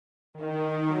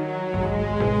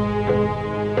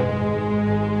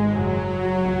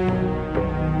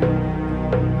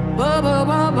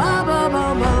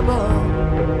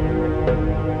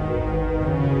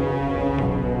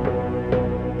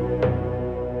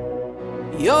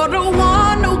You're the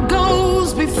one who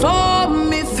goes before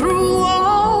me through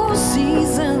all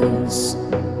seasons.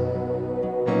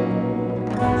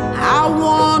 I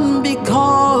won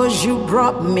because you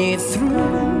brought me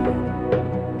through.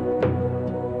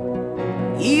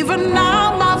 Even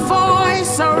now my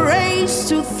voice I raise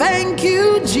to thank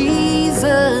you,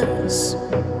 Jesus.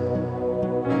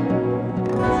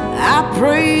 I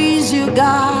praise you,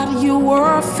 God, you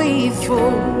were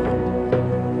faithful.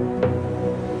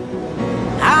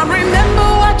 I remember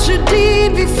what you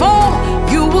did before,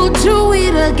 you will do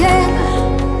it again.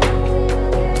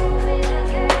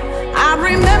 I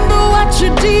remember what you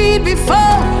did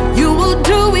before, you will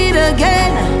do it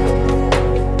again.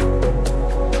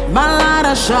 My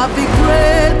light shall be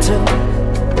greater,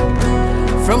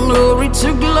 from glory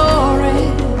to glory.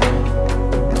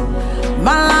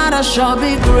 My light shall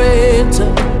be greater,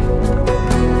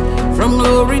 from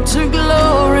glory to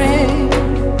glory.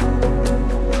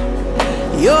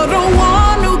 You're the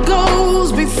one who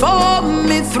goes before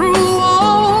me through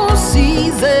all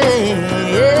seasons.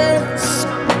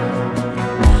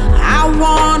 I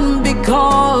won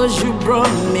because you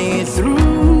brought me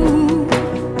through.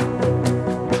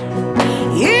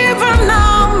 Even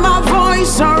now my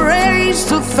voice I raise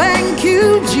to thank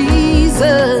you,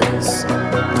 Jesus.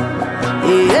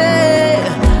 Yeah,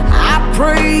 I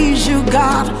praise you,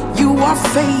 God, you are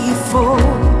faithful.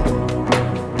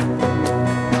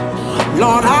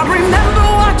 Lord, I remember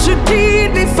what you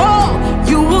did before,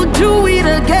 you will do it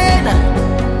again.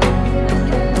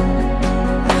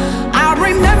 I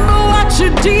remember what you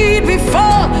did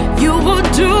before, you will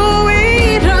do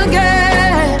it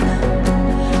again.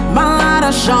 My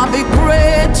light shall be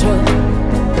greater,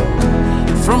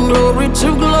 from glory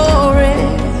to glory.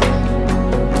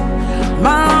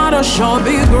 My light shall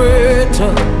be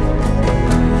greater,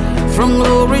 from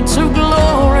glory to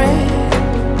glory.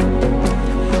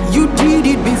 You did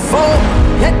it before,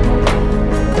 yeah.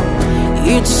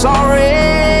 It's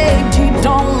already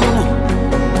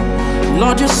done.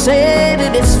 Lord, you said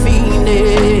it is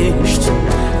finished.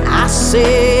 I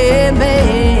say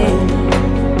amen.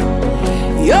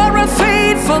 You're a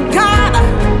faithful God,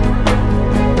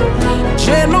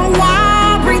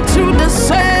 January to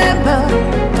December.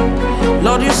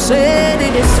 Lord, you said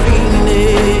it is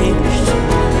finished.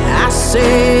 I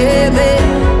say amen.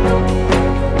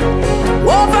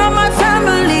 Over my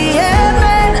family,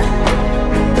 amen.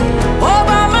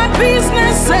 Over my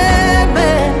business,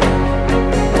 amen.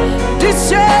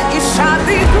 This year it shall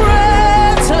be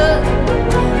greater.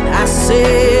 I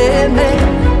say amen.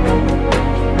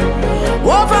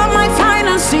 Over my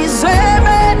finances,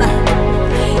 amen.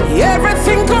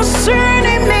 Everything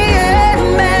concerning me,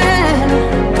 amen.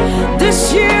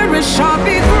 This year it shall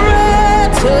be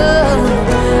greater.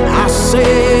 I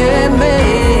say amen.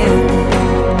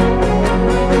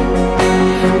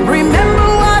 Remember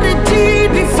what it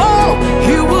did before,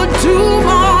 you will do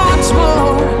much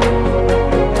more.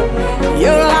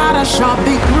 Your light shall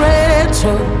be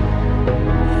greater,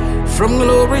 from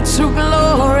glory to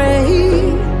glory.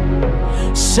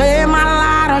 Say my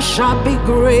light shall be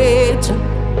greater,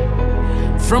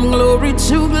 from glory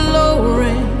to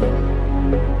glory.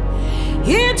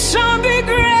 It shall be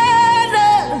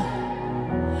greater,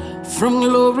 from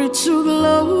glory to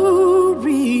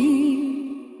glory.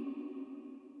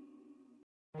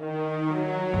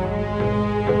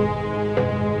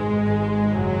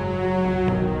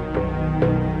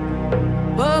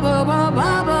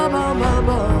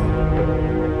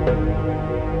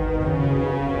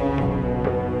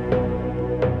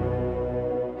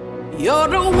 You're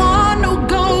the one who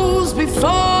goes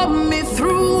before me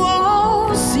through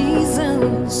all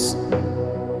seasons.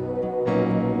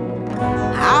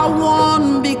 I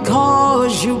won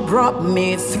because you brought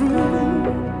me through.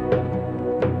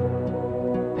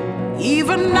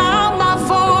 Even now my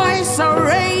voice I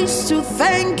raise to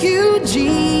thank you,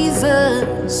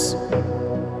 Jesus.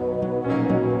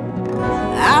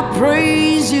 I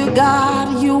praise you,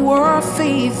 God, you were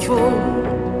faithful.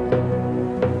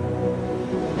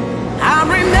 I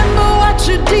remember what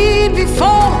you did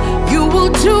before, you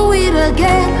will do it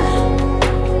again.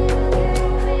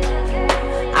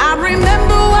 I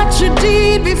remember what you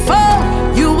did before,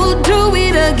 you will do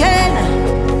it again.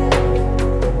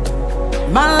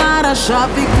 My light shall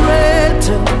be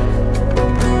greater,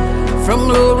 from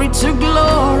glory to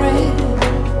glory.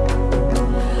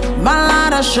 My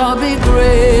light shall be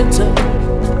greater,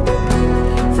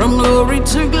 from glory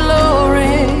to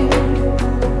glory.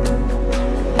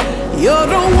 You're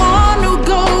the one who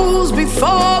goes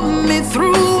before me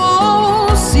through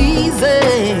all seasons.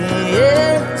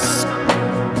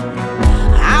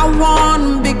 I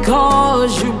won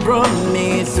because you brought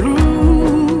me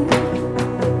through.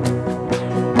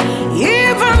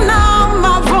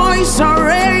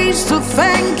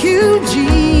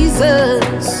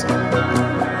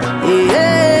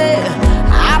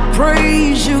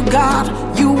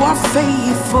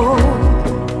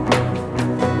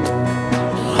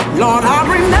 Lord, I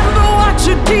remember what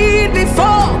you did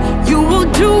before. You will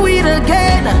do it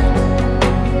again.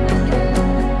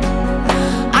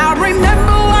 I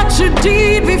remember what you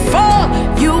did before.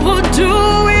 You will do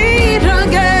it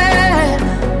again.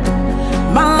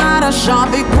 My ladder shall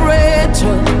be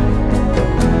greater,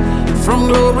 from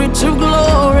glory to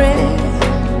glory.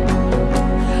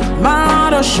 My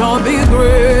ladder shall be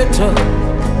greater,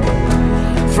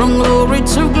 from glory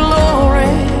to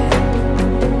glory.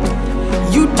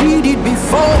 You did it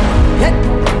before, yeah.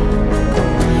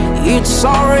 It's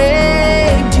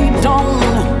already done.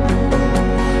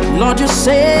 Lord, you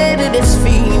said it is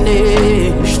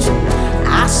finished.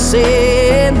 I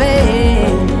say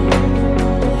amen.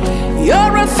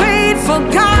 You're a faithful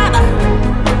God,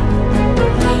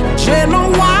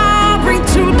 January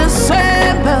to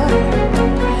December.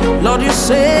 Lord, you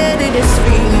said it is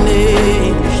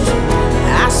finished.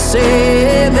 I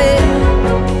say amen.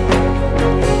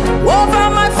 Over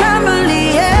my family,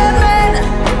 amen.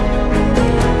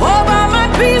 Over my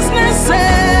business,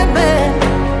 amen.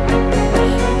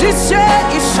 This year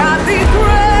it shall be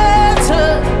greater.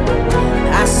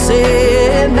 I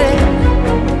say amen.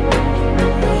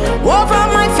 Over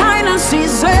my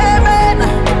finances, amen.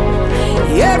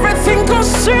 Everything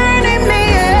concerning me,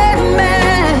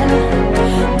 amen.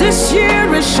 This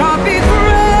year it shall be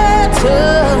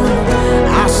greater.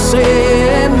 I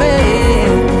say amen.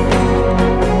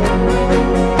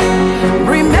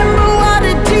 Remember what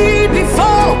it did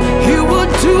before. You will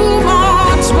do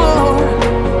much more.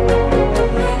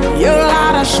 Your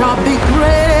ladder shall be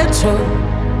greater,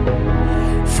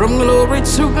 from glory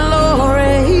to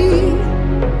glory.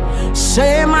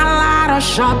 Say my ladder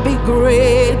shall be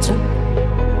greater,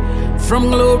 from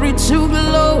glory to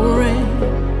glory.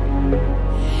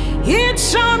 It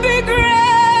shall be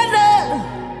greater,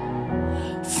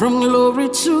 from glory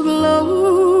to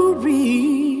glory.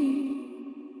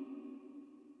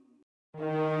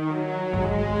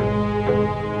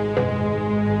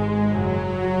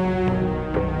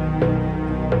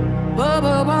 Ba,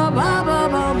 ba, ba, ba, ba,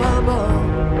 ba, ba, ba.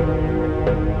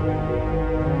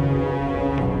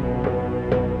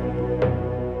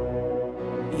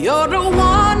 You're the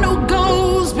one who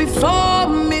goes before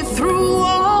me through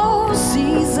all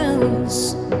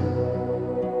seasons.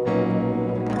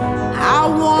 I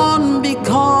won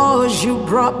because you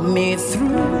brought me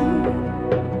through.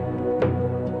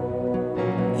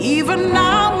 Even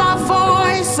now my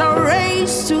voice I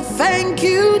raise to thank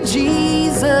you,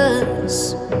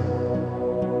 Jesus.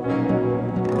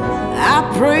 I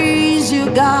praise you,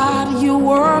 God, you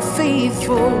were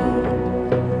faithful.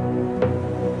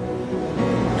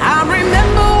 I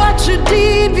remember what you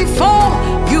did before.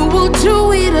 You will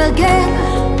do it again.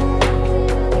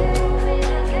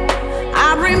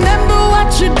 I remember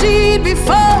what you did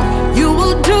before. You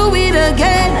will do it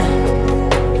again.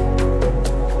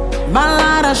 My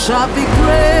ladder shall be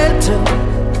greater,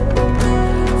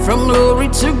 from glory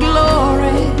to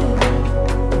glory.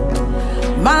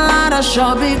 My ladder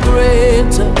shall be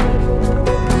greater,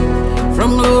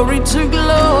 from glory to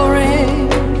glory.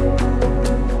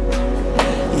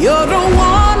 You're the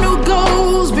one who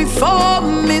goes before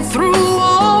me through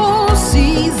all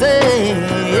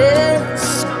seasons.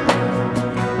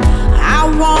 I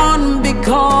won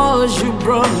because you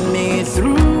brought me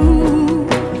through.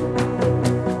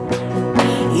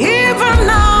 Even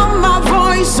now my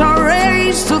voice I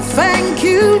raise to thank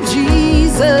you,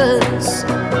 Jesus.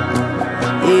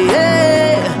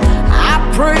 Yeah, I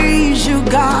praise you,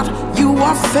 God, you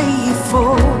are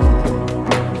faithful.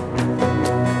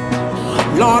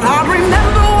 Lord, I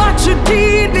remember what you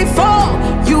did before.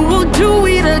 You will do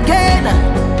it again.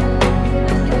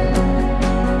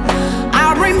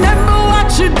 I remember what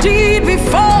you did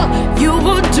before. You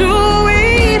will do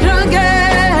it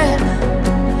again.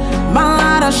 My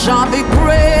ladder shall be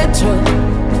greater,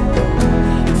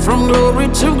 from glory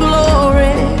to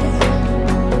glory.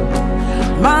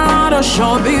 My ladder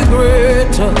shall be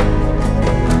greater,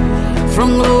 from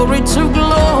glory to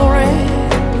glory.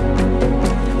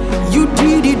 You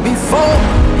did it before,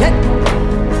 yeah.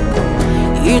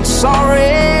 It's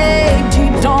already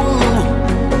done.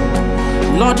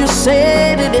 Lord, you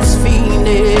said it is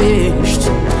finished.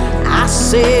 I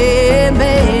say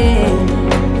amen.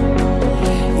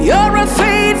 You're a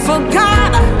faithful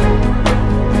God,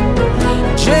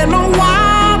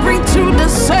 January to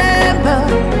December.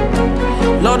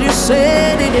 Lord, you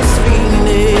said it is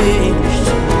finished.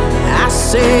 I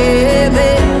say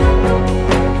amen.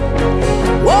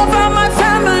 Over my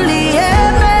family,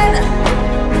 amen.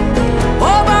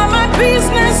 Over my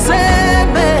business,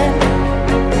 amen.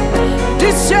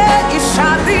 This year it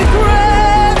shall be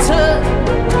greater.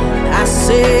 I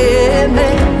say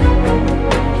amen.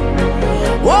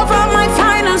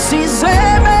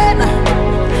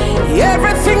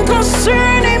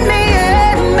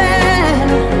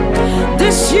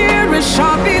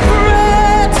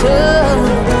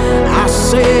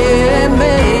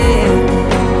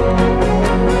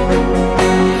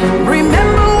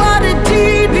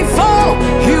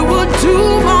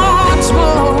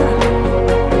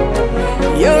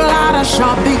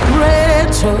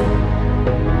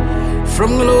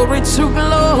 glory to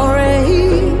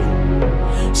glory.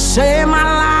 Say my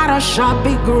ladder shall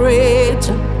be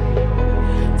greater.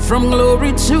 From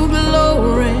glory to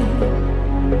glory,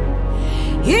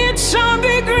 it shall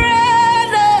be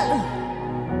greater.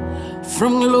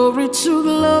 From glory to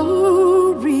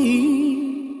glory.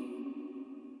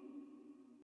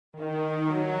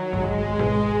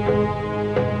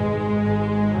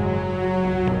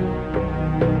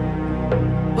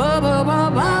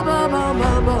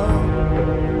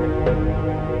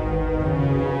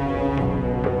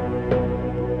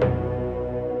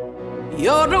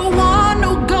 You're the one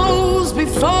who goes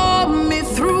before me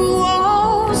through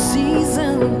all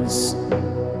seasons.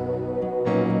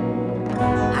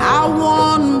 I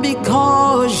won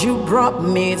because you brought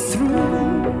me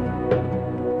through.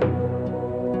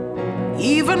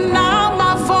 Even now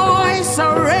my voice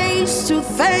I raise to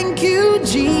thank you,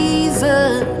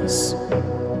 Jesus.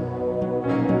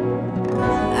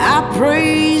 I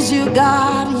praise you,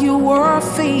 God, you were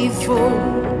faithful.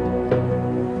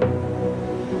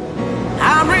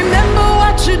 I remember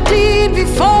what you did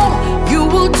before, you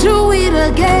will do it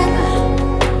again.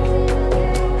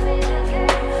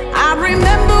 I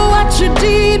remember what you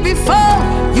did before,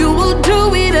 you will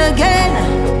do it again.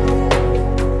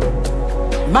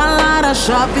 My ladder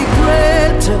shall be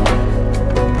greater.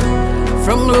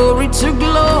 From glory to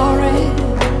glory,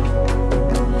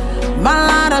 my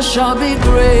ladder shall be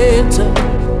greater.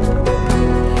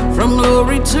 From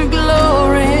glory to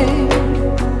glory.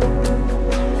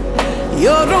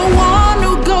 You're the one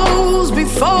who goes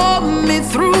before me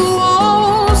through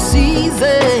all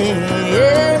seasons.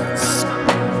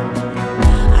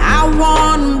 I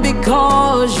won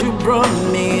because you brought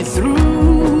me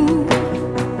through.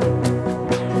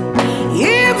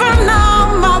 Even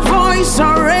now my voice I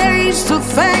raise to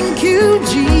thank you,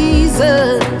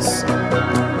 Jesus.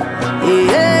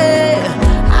 Yeah,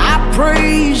 I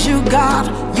praise you,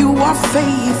 God, you are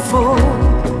faithful.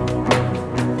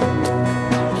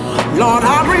 Lord,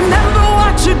 I remember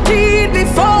what you did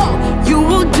before, you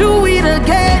will do it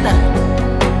again.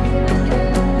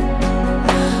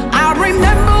 I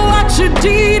remember what you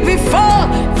did before,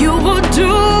 you will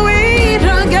do it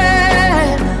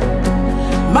again.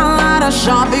 My ladder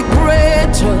shall be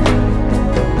greater.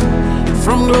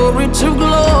 From glory to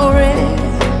glory,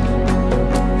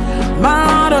 my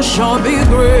ladder shall be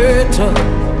greater.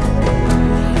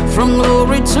 From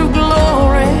glory to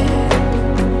glory.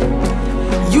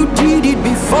 You did it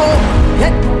before,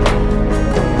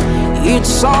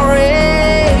 it's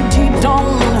already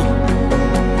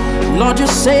done. Lord, you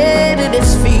said it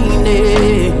is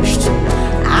finished.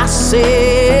 I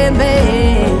say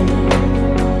amen.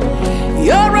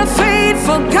 You're a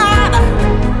faithful God.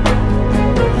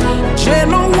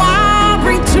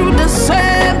 January to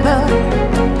December,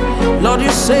 Lord,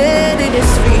 you said it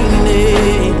is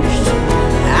finished.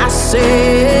 I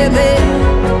say amen.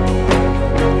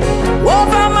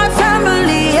 Over my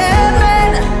family,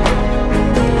 amen.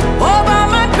 Over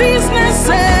my business,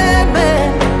 amen.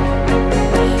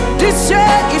 This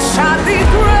year it shall be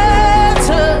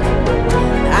greater.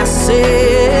 I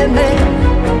say amen.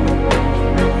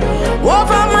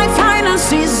 Over my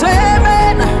finances,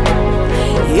 amen.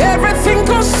 Everything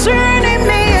concerning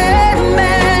me,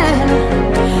 amen.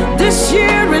 This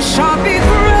year it shall be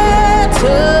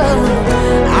greater.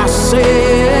 I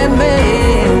say amen.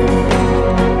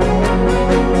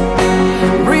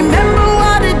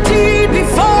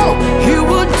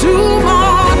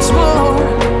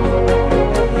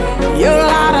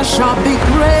 Shall be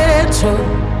greater.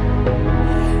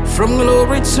 From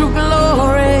glory to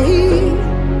glory,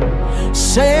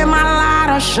 say my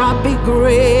ladder shall be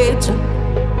greater.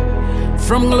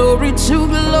 From glory to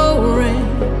glory,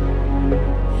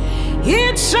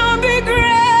 it shall be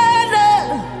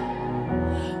greater.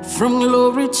 From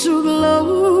glory to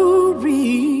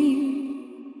glory.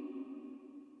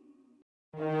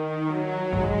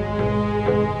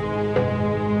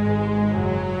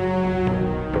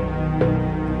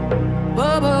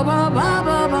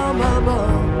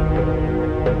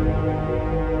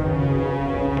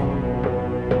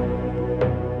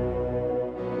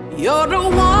 You're the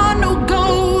one who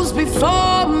goes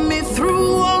before me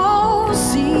through all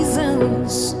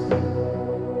seasons.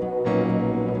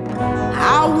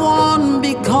 I won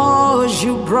because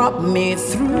you brought me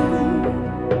through.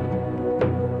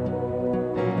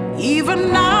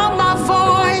 Even now my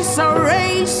voice I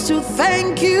raise to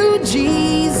thank you,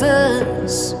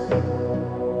 Jesus.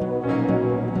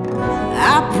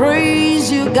 I praise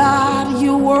you, God,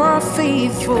 you were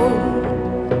faithful.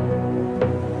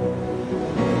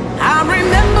 I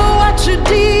remember what you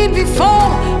did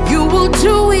before, you will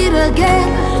do it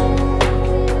again.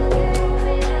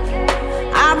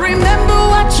 I remember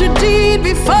what you did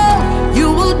before,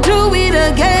 you will do it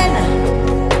again.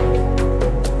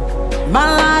 My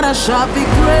ladder shall be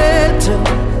greater,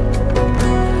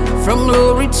 from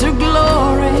glory to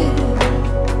glory.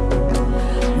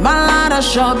 My ladder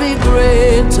shall be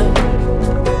greater,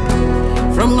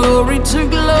 from glory to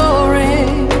glory.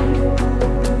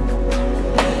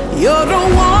 You're the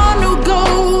one who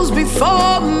goes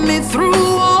before me through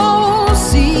all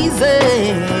seasons.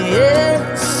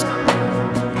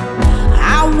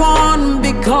 I won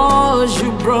because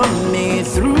you brought me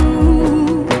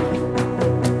through.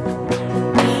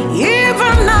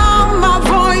 Even now my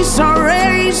voice I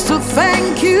raise to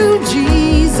thank you,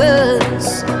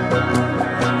 Jesus.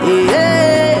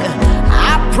 Yeah,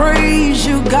 I praise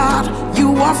you, God,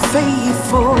 you are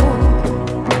faithful.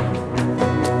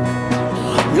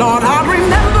 Lord, I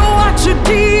remember what you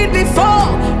did before,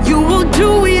 you will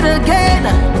do it again.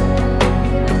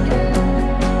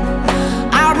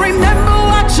 I remember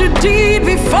what you did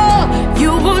before,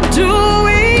 you will do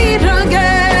it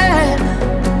again.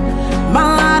 My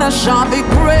ladder shall be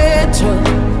greater,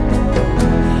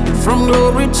 from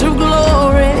glory to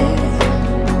glory.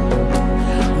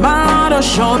 My ladder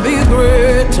shall be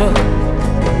greater,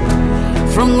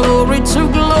 from glory to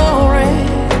glory.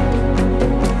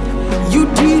 You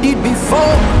did it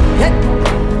before,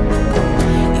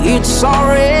 it's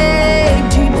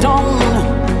already done.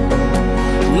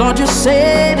 Lord, you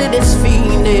said it is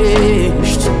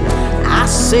finished. I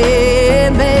say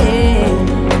amen.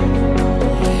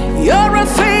 You're a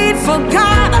faithful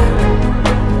God,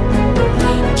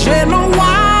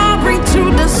 January to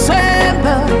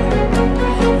December.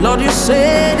 Lord, you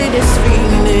said it is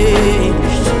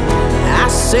finished. I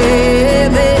say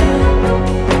amen.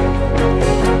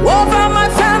 Over my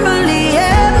family,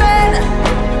 amen.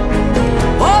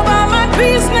 Over my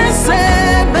business,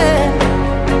 amen.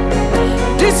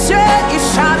 This year it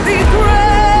shall be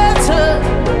greater.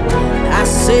 I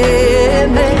say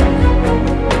amen.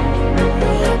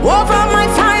 Over my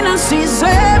finances,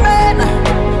 amen.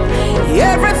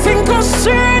 Everything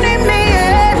concerning me,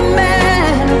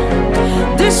 amen.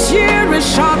 This year it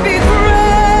shall be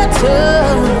greater.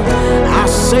 I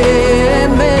say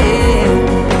amen.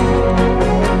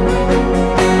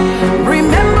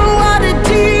 Remember what it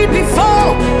did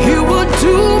before, you will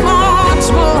do much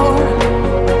more.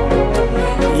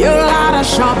 Your ladder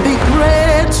shall be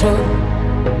greater,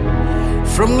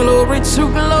 from glory to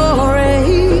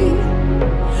glory.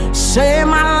 Say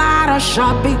my ladder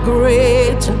shall be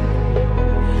greater,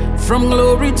 from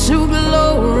glory to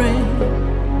glory.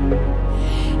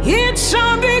 It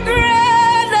shall be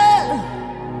greater,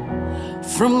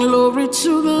 from glory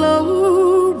to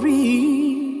glory.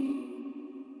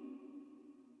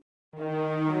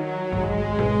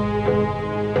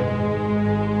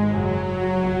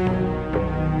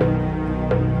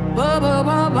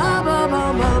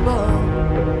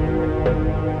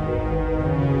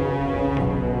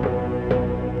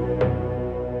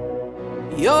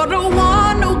 You're the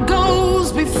one who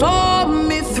goes before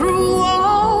me through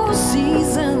all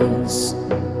seasons.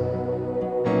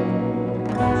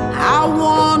 I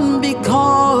won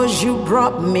because you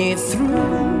brought me through.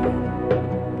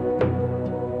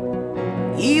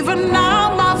 Even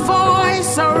now my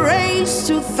voice I raise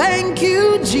to thank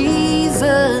you,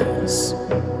 Jesus.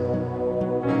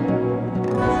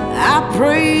 I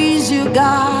praise you,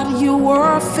 God, you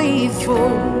were faithful.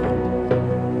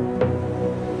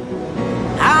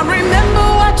 I remember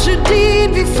what you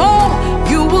did before,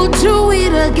 you will do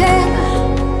it again.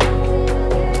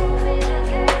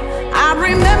 I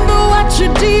remember what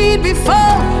you did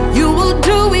before, you will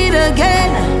do it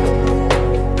again.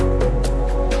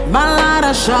 My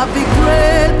ladder shall be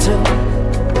greater,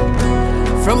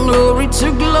 from glory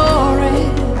to glory.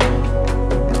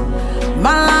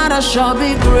 My ladder shall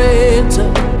be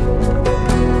greater,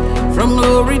 from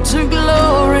glory to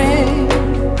glory.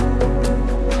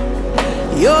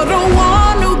 You're the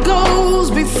one who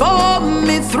goes before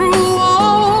me through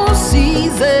all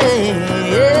seasons.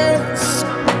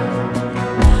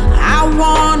 I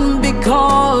won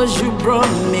because you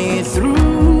brought me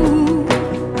through.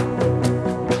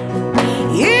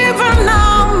 Even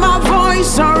now my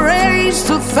voice I raise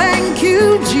to thank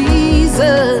you,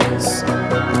 Jesus.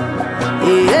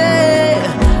 Yeah,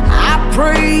 I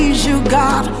praise you,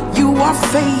 God, you are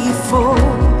faithful.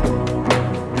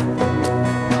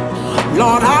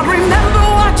 Lord, I remember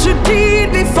what you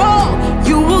did before,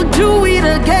 you will do it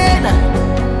again.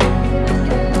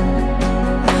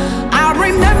 I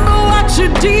remember what you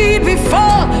did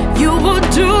before, you will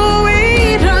do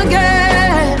it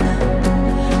again.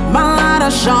 My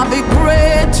ladder shall be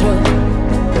greater,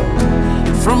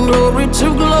 from glory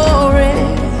to glory.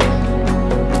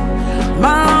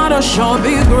 latter shall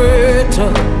be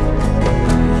greater.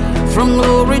 From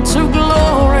glory to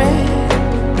glory.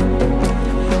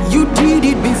 You did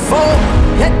it before.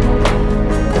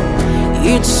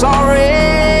 It's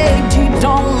already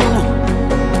done.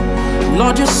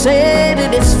 Lord, you said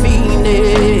it is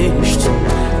finished.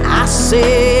 I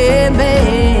say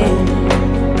amen.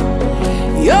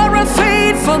 You're a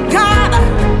faithful God.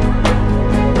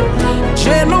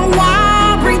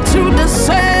 January to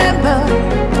December.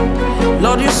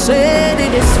 Lord, you said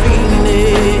it is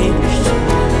finished.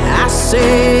 I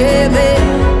say amen.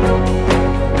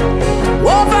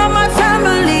 Over my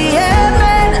family,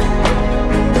 amen.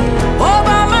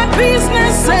 Over my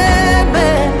business,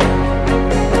 amen.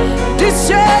 This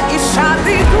year it shall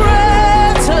be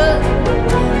greater.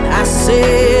 I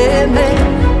say amen.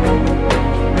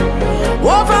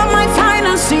 Over my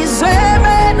finances,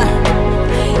 amen.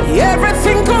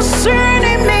 Everything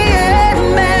concerning me,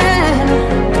 amen.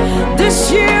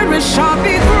 This year it shall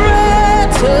be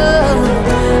greater.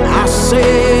 I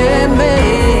say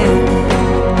amen.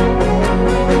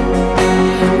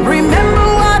 Remember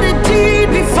what it did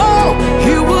before.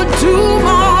 He will do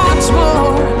much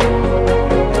more.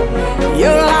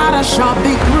 Your latter shall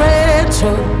be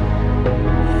greater.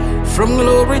 From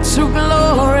glory to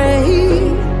glory.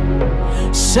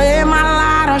 Say my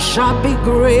latter shall be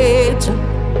greater.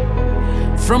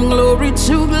 From glory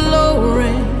to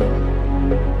glory.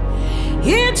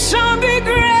 It shall be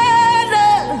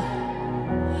greater.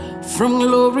 From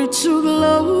glory to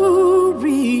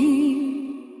glory.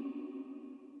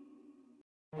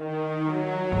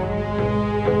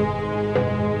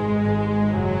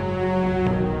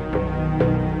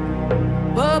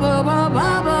 Ba, ba, ba, ba,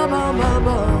 ba, ba, ba,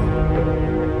 ba.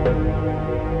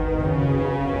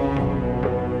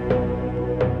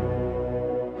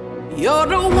 You're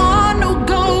the one who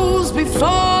goes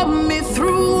before me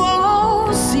through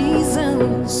all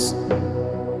seasons.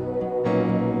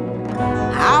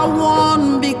 I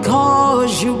won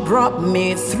because you brought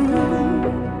me through.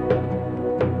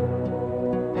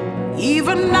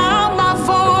 Even now my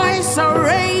voice I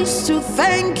raise to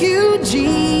thank you,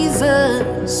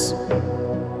 Jesus.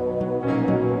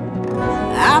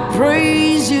 I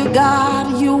praise you,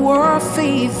 God, you were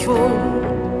faithful.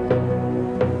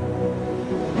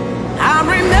 I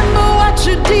remember what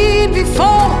you did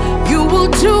before, you will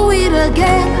do it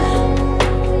again.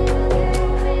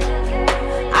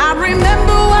 I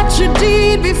remember what you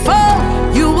did before,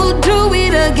 you will do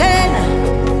it again.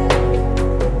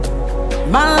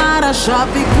 My latter shall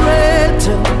be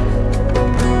greater.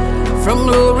 From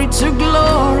glory to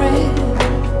glory.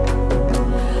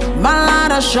 My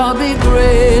latter shall be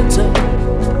greater.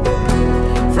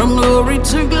 From glory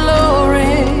to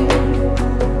glory.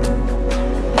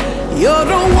 You're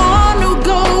the one who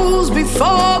goes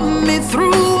before me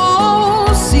through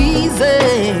all seasons.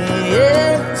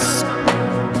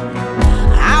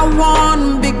 I won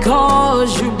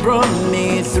because you brought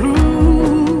me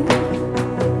through.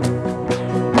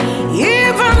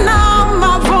 Even now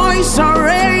my voice I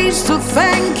raise to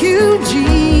thank you,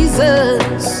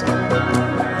 Jesus.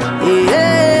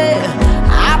 Yeah,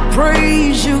 I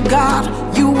praise you, God,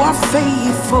 you are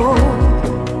faithful.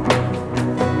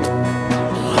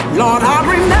 Lord, I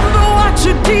remember what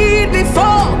you did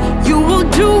before, you will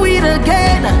do it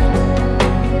again.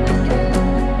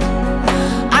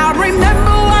 I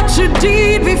remember what you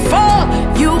did before,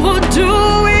 you will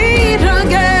do it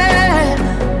again.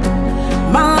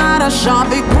 My latter shall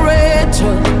be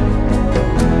greater.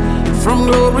 From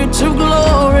glory to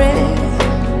glory.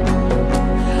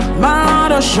 My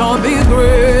latter shall be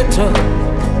greater.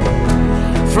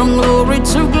 From glory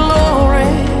to glory.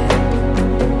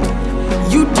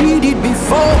 You did it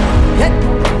before.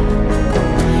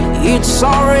 It's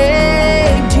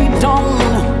already done.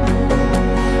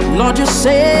 Lord, you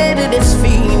said it is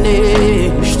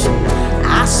finished.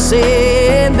 I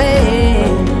say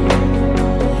amen.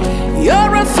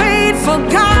 You're a faithful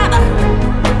God.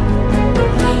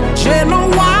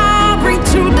 January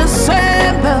to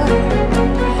December.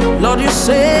 Lord, you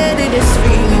said it is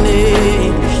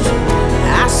finished.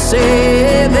 I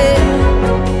say amen.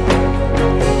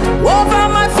 Over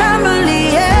my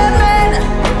family, amen.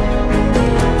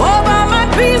 Over my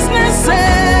business,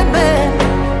 amen.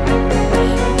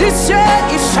 This year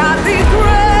it shall be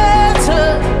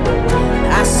greater.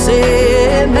 I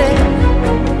say amen.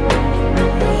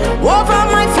 Over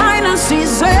my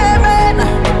finances, amen.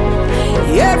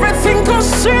 Everything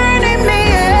concerning me,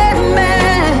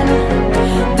 amen.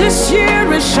 This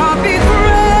year it shall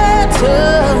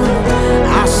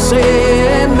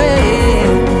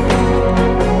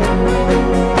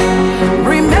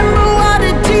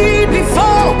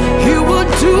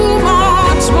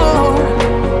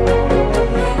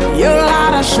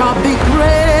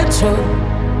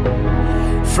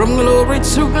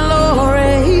to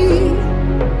glory.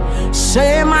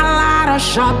 Say my ladder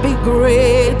shall be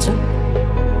greater.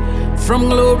 From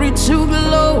glory to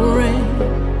glory,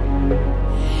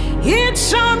 it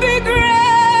shall be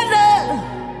greater.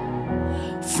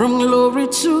 From glory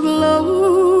to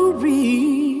glory.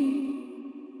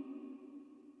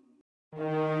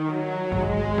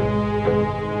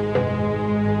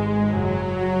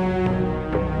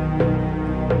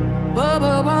 Ba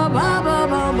ba ba ba ba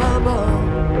ba ba ba.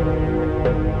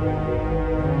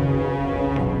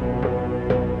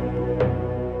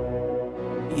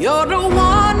 You're the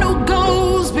one who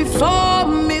goes before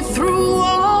me through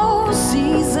all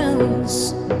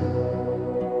seasons.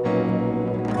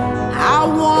 I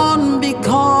won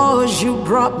because you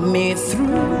brought me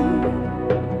through.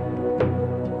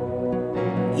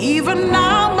 Even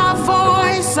now my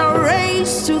voice I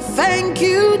raise to thank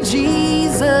you,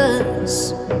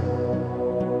 Jesus.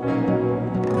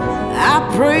 I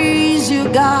praise you,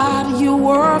 God, you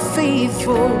were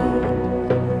faithful.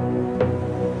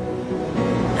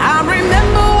 I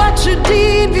remember what you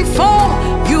did before,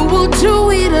 you will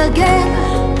do it again.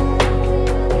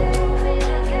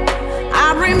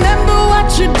 I remember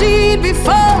what you did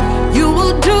before, you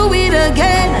will do it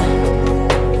again.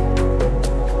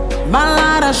 My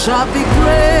ladder shall be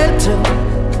greater.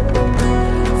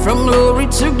 From glory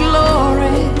to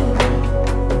glory,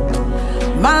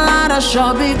 my ladder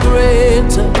shall be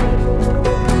greater.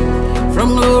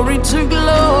 From glory to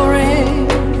glory.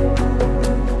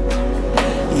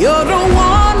 You're the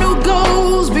one who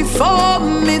goes before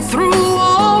me through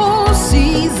all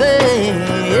seasons.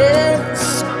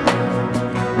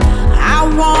 I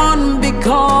won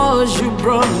because you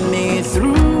brought me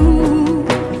through.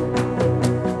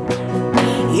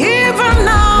 Even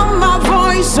now my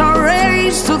voice I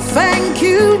raise to thank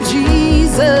you,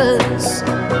 Jesus.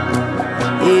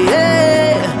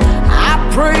 Yeah, I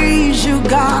praise you,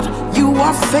 God, you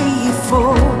are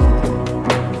faithful.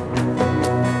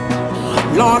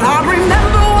 Lord, I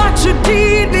remember what you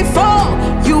did before,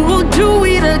 you will do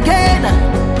it again.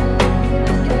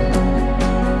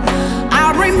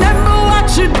 I remember what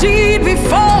you did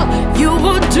before, you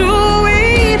will do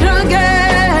it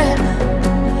again.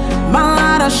 My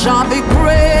ladder shall be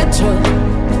greater.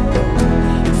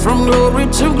 From glory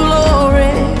to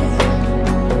glory,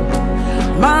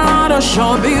 my ladder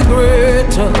shall be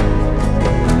greater.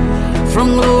 From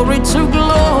glory to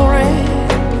glory.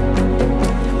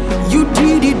 You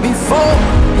did it before,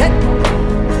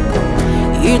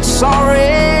 it's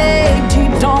already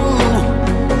done.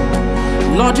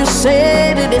 Lord, you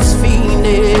said it is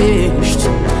finished.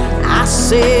 I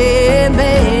say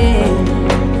amen.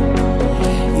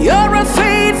 You're a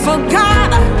faithful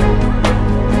God.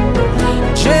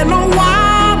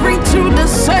 January to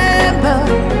December,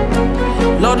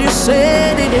 Lord, you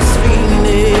said it is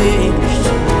finished.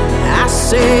 I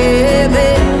say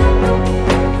amen.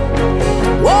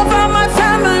 Over my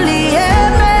family,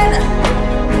 amen.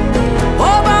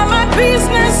 Over my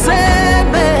business,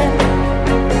 amen.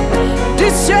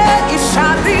 This year it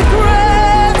shall be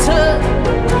greater.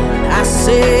 I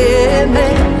say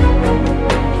amen.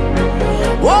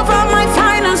 Over my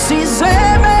finances,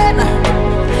 amen.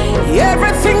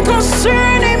 Everything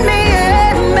concerning me,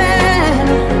 amen.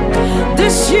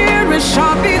 This year it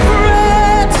shall be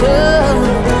greater.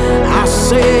 I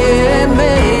say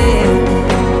amen.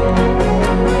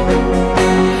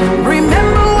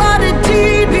 Remember what it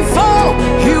did before,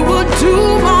 you will do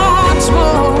much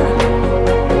more.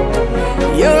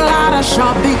 Your ladder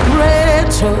shall be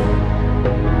greater.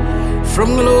 From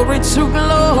glory to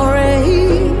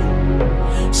glory,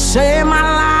 say my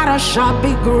ladder shall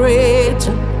be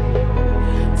greater.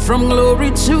 From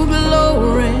glory to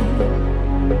glory,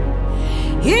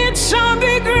 it shall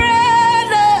be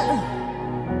greater.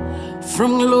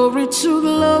 From glory to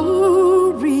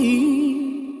glory.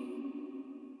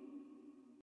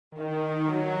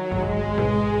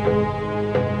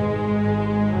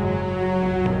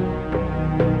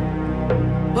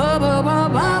 Ba ba ba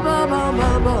ba ba ba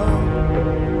ba ba.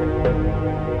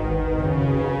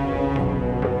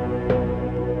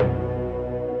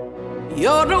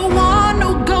 You're the one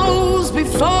who goes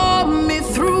before me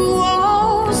through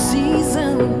all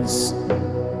seasons.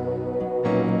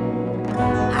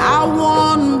 I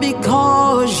won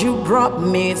because you brought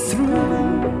me through.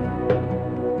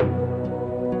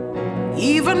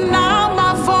 Even now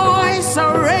my voice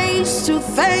I raise to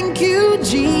thank you,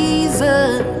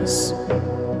 Jesus.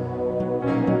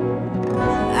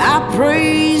 I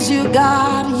praise you,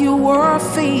 God, you were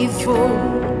faithful.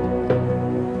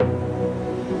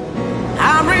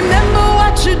 I remember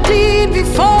what you did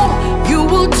before, you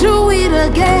will do it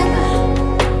again.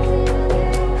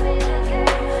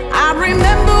 I remember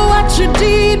what you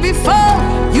did before,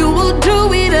 you will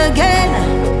do it again.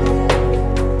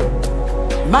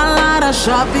 My ladder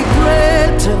shall be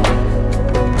greater,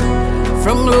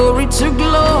 from glory to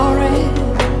glory.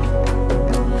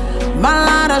 My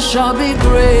ladder shall be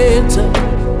greater,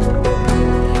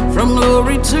 from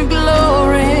glory to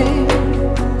glory.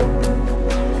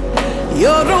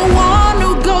 You're the one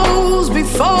who goes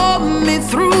before me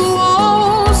through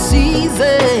all seasons.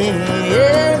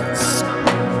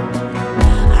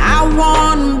 I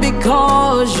won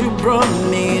because you brought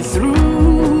me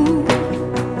through.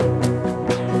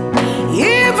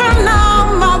 Even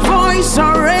now my voice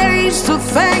I raise to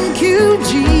thank you,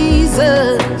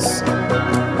 Jesus.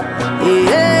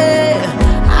 Yeah,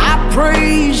 I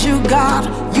praise you, God,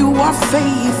 you are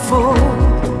faithful.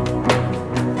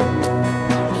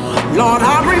 Lord,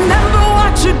 I remember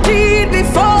what you did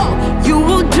before, you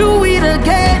will do it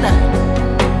again.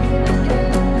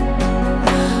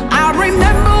 I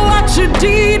remember what you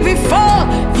did before,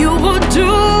 you will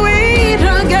do it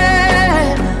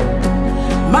again.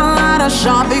 My ladder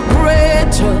shall be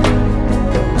greater,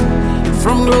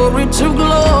 from glory to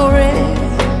glory.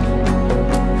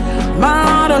 My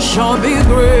ladder shall be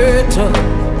greater,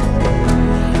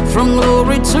 from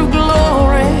glory to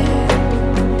glory.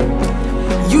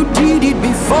 You did it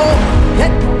before,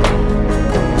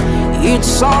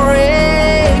 it's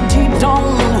already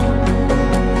done.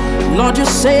 Lord, you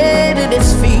said it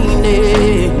is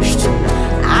finished.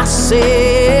 I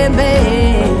say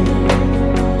amen.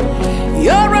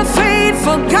 You're a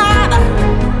faithful God,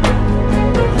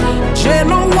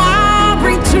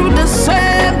 January to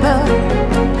December.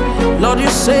 Lord, you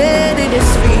said it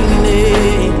is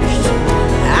finished.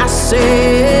 I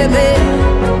say amen.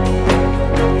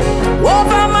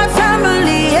 Over my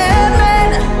family, amen.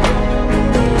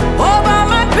 Over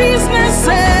my business,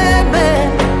 amen.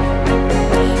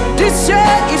 This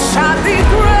year it shall be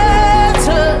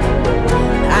greater.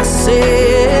 I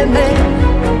say amen.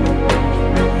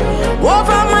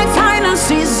 Over my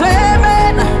finances,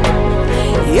 amen.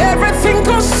 Everything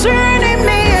concerning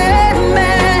me,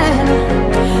 amen.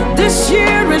 This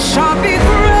year it shall be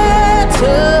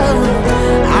greater.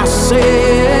 I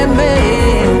say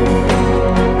amen.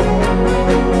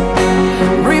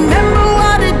 Remember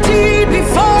what it did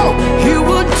before, you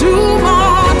will do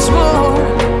much more.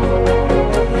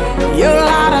 Your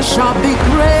ladder shall be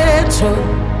greater,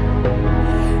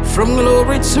 from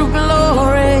glory to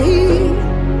glory.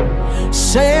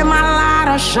 Say my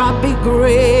ladder shall be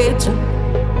greater,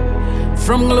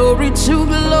 from glory to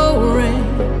glory.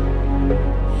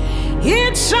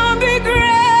 It shall be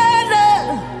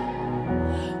greater,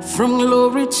 from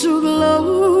glory to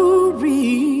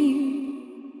glory.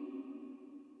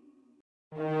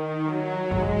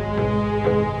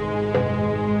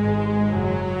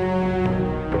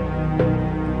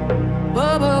 Ba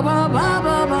ba ba ba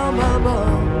ba ba ba ba.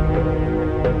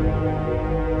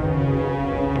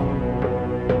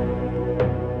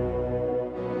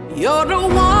 You're the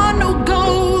one who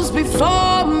goes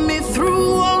before me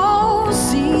through all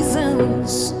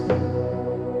seasons.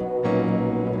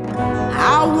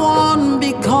 I won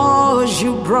because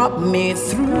you brought me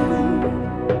through.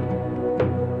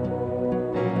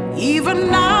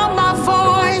 Even now my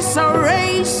voice I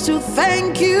raise to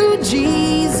thank you,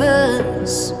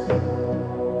 Jesus.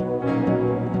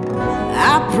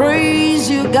 I praise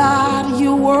you, God,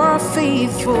 you were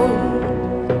faithful.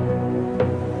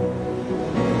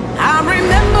 I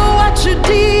remember what you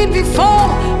did before,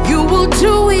 you will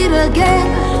do it again.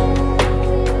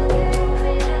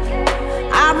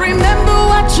 I remember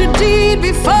what you did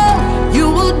before, you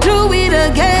will do it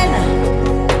again.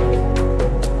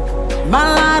 My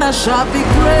ladder shall be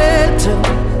greater,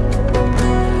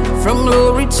 from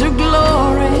glory to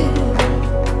glory.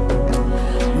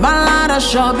 My ladder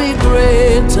shall be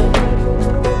greater,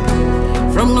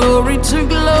 from glory to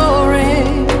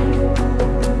glory.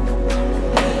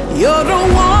 You're the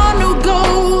one who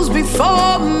goes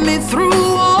before me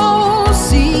through all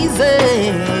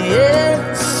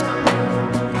seasons.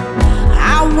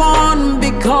 I won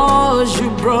because you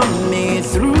brought me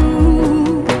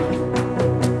through.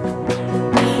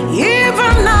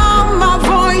 Even now my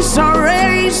voice I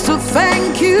raise to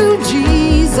thank you,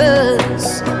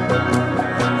 Jesus.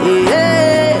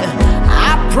 Yeah,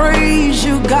 I praise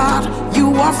you, God,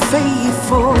 you are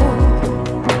faithful.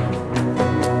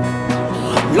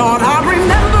 Lord, I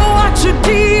remember what you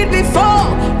did before,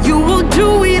 you will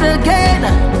do it again.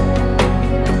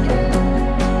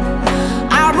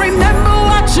 I remember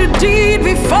what you did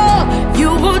before, you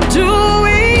will do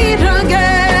it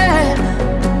again.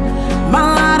 My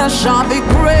ladder shall be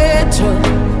greater,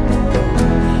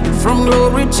 from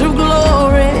glory to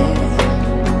glory.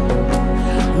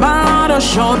 my latter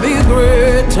shall be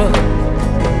greater.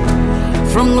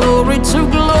 From glory to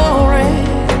glory,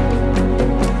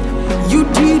 you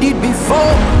did it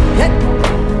before.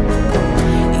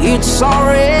 It's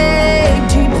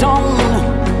already done.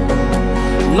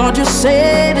 Lord, you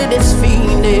said it is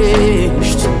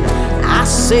finished. I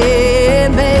say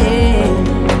amen.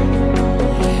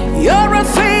 You're a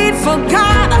faithful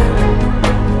God.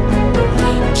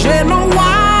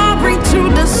 January to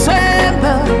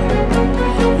December,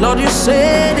 Lord, you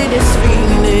said it is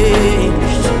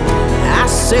finished. I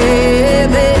say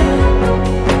amen.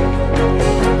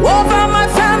 Over my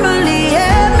family,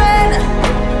 amen.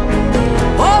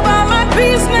 Over my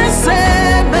business,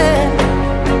 amen.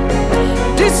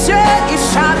 This year it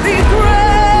shall be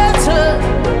greater.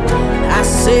 I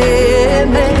say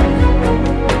amen.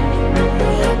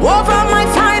 Over my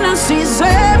finances,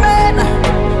 amen.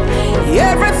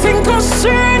 Everything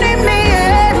concerning me,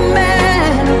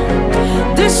 amen.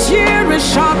 This year it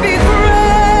shall be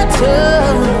greater.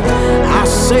 I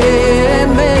say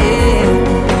amen.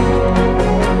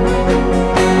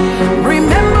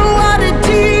 Remember what it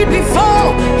did before,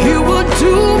 you will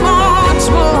do much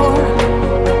more.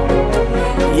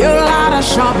 Your ladder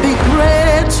shall be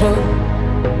greater.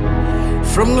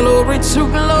 From glory to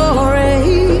glory,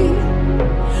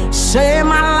 say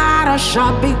my ladder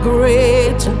shall be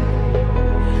greater.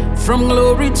 From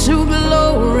glory to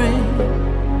glory,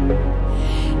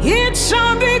 it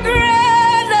shall be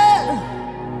greater.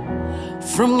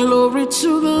 From glory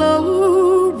to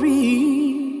glory.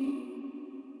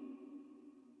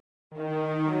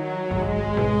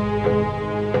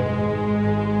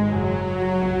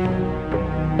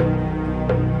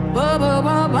 Ba ba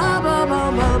ba ba ba ba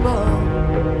ba ba.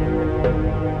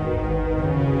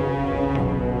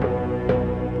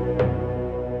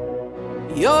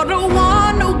 You're the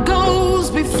one who goes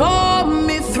before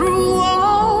me through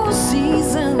all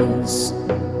seasons.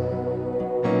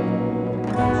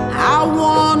 I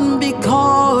won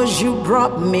because you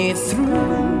brought me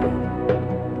through.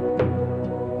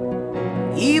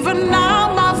 Even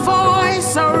now my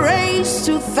voice I raise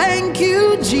to thank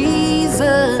you,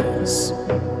 Jesus.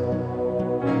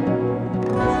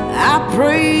 I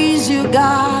praise you,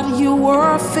 God, you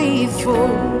were faithful.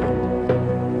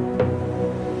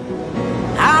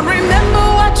 I remember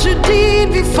what you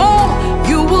did before,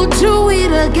 you will do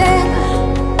it again.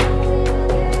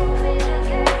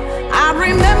 I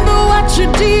remember what you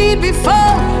did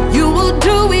before, you will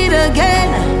do it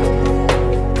again.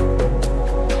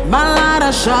 My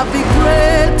ladder shall be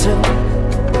greater.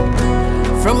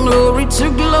 From glory to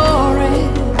glory,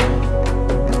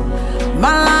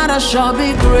 my ladder shall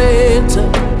be greater.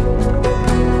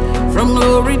 From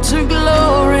glory to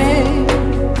glory,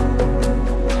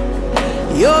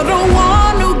 you're the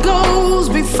one who goes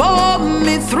before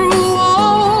me through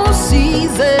all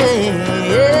seasons.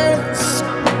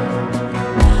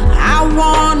 I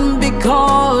won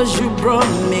because you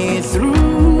brought me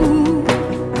through.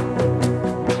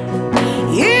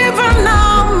 Even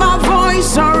now my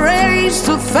voice I raise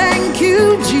to thank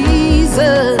you,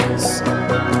 Jesus.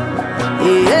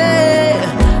 Yeah,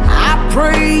 I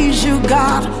praise you,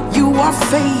 God, you are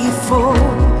faithful.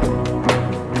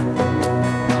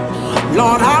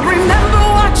 Lord, I remember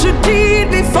what you did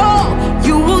before,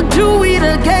 you will do it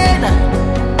again.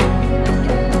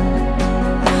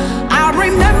 I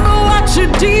remember what you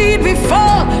did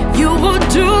before, you will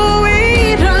do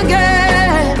it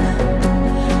again.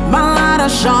 My ladder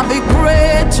shall be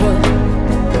greater.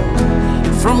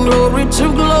 From glory to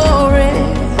glory,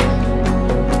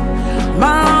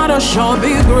 my ladder shall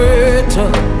be greater.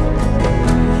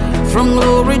 From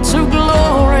glory to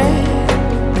glory,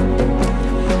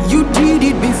 you did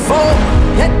it before.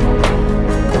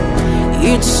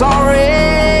 It's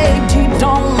already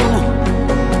done.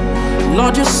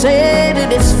 Lord, you said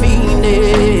it is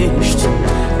finished.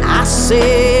 I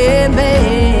say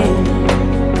amen.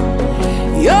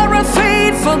 You're a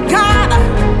faithful God.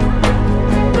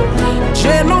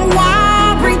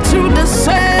 January to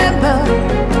December,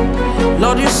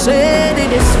 Lord, you said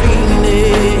it is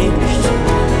finished.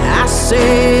 I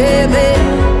say amen.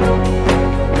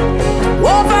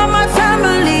 Over my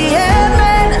family,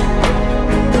 amen.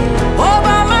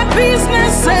 Over my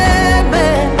business,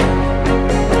 amen.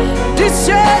 This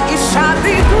year it shall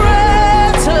be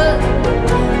greater.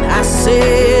 I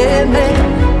say amen.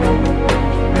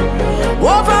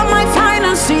 Over my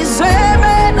finances,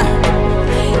 amen.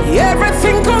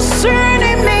 Everything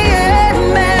concerning me,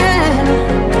 amen.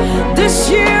 This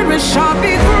year it shall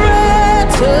be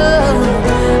greater.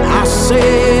 I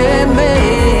say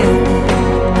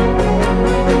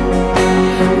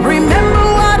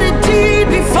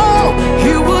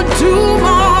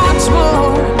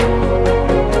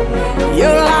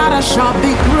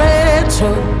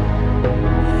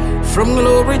from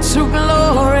glory to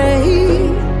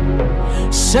glory.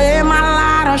 Say my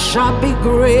ladder shall be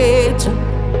greater,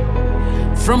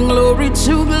 from glory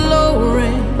to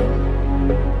glory.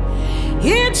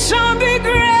 It shall be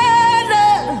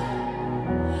greater,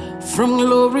 from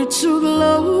glory to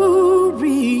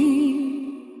glory.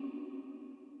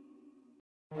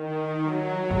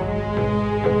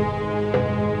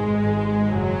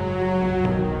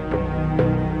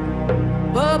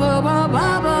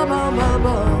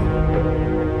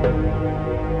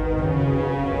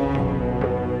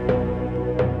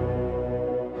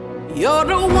 You're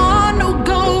the one who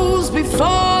goes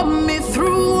before me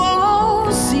through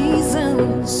all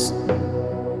seasons.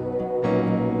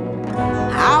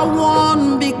 I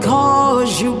won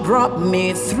because you brought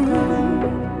me through.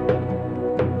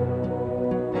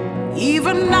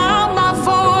 Even now my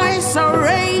voice I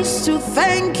raise to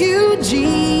thank you,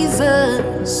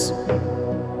 Jesus.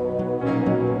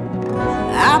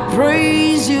 I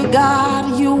praise you,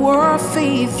 God, you were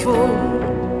faithful.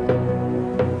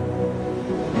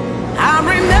 I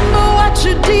remember what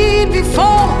you did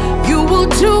before, you will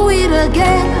do it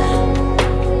again.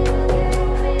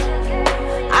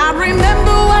 I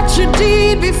remember what you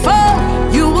did before,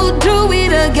 you will do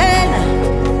it again.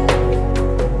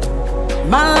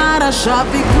 My ladder shall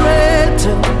be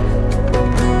greater,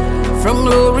 from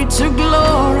glory to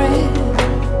glory.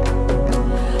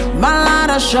 My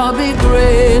ladder shall be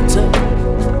greater,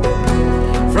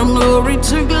 from glory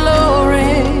to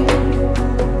glory.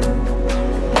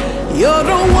 You're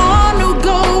the one who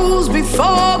goes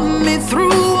before me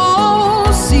through all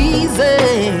seasons.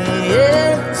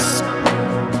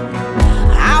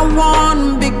 I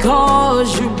won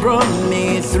because you brought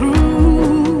me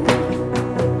through.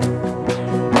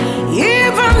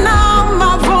 Even now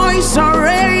my voice I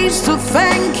raise to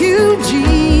thank you,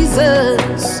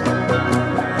 Jesus.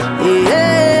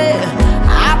 Yeah,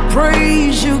 I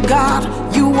praise you, God,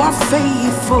 you are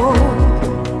faithful.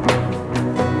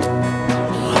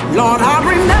 Lord, I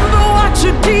remember what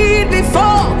you did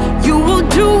before, you will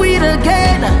do it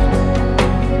again.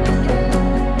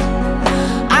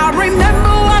 I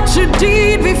remember what you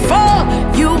did before,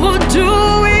 you will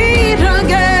do it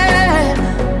again.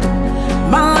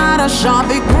 My ladder shall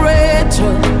be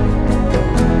greater,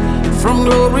 from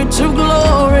glory to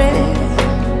glory.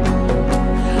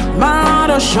 My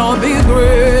ladder shall be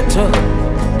greater,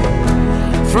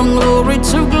 from glory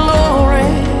to glory.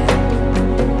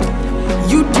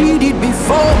 You did it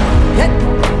before,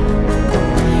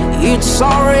 it's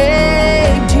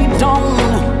already done.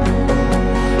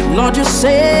 Lord, you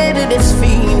said it is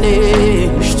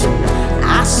finished.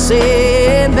 I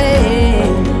say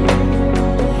amen.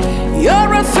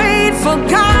 You're a faithful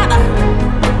God,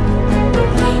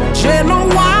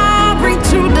 January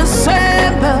to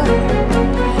December.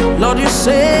 Lord, you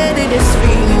said it is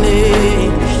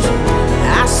finished.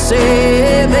 I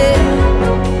say amen.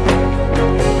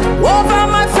 Over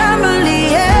my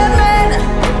family, amen.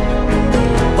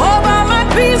 Over my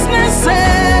business,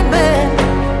 amen.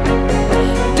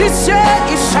 This year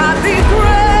it shall be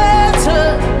greater.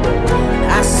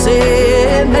 I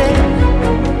say amen.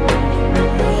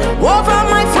 Over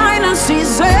my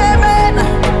finances, amen.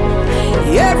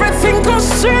 Everything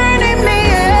concerning me,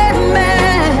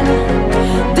 amen.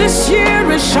 This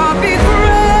year it shall be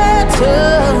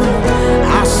greater.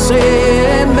 I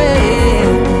say amen.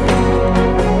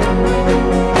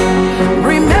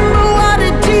 Remember what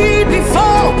it did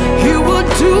before, you will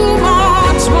do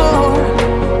much more.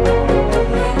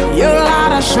 Your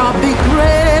ladder shall be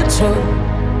greater,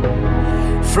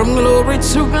 from glory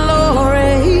to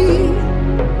glory.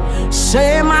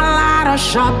 Say my ladder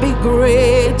shall be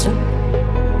greater,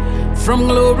 from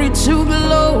glory to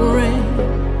glory.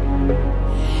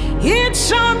 It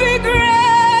shall be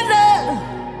greater,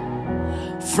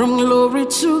 from glory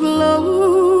to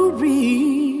glory.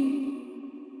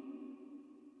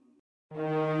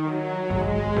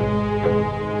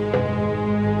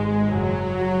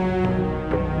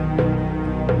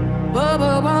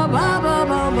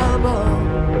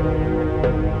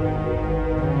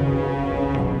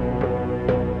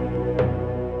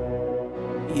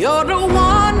 You're the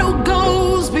one who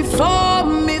goes before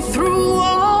me through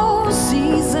all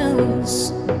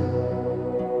seasons.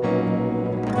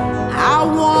 I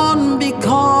won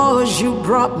because you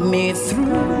brought me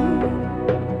through.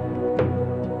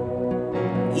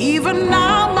 Even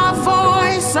now my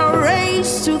voice I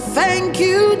raise to thank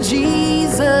you,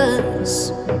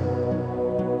 Jesus.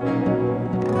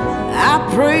 I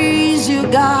praise you,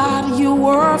 God, you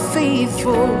were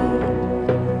faithful.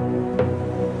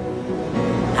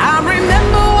 I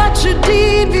remember what you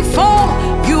did before,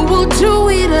 you will do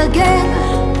it again.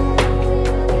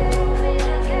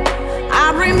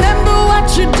 remember what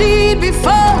you did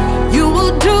before, you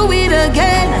will do it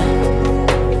again.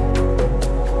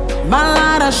 My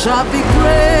ladder shall be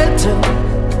greater,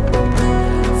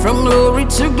 from glory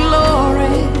to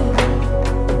glory.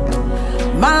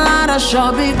 My ladder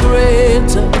shall be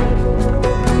greater,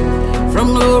 from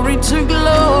glory to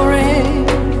glory.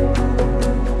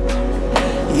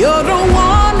 You're the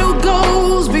one who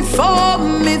goes before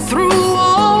me through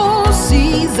all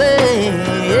seasons.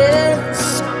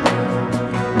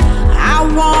 I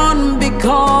won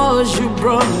because you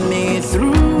brought me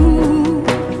through.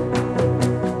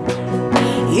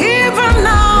 Even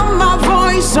now my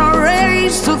voice I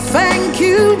raise to thank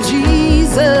you,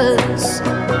 Jesus.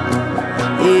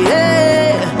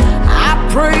 Yeah, I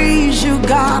praise you,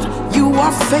 God, you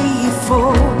are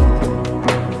faithful.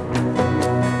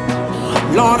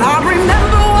 Lord, I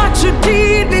remember what you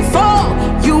did before,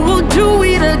 you will do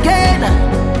it again.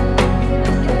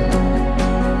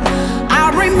 I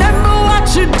remember what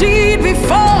you did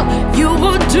before, you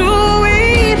will do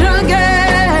it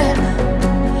again.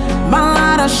 My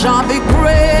ladder shall be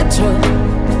greater,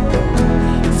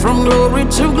 from glory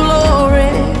to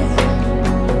glory.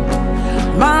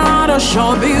 My ladder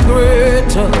shall be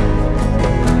greater,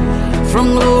 from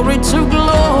glory to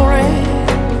glory.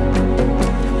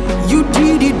 You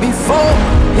did it before,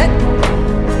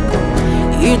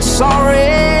 it's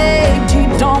already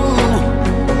done.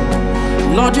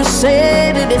 Lord, you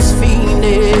said it is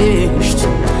finished.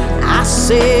 I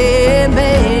say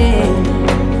amen.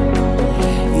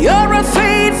 You're a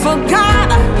faithful God,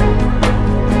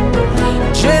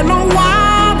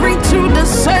 January to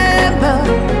December.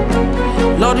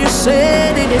 Lord, you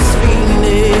said it is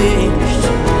finished.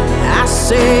 I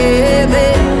say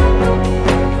amen.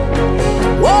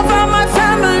 Over my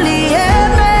family,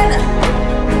 amen.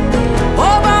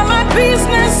 Over my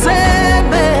business,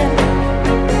 amen.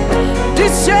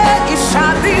 This year it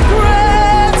shall be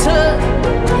greater.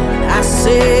 I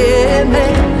say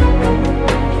amen.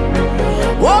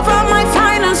 Over my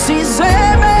finances,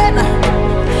 amen.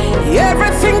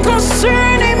 Everything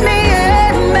concerning me,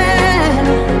 amen.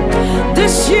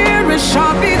 This year it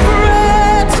shall be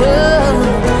greater.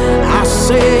 I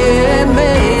say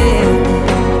amen.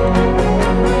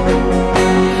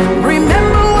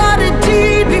 Remember what it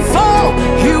did before,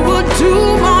 you will do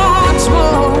much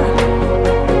more.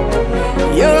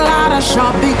 Your ladder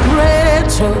shall be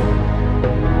greater,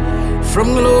 from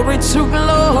glory to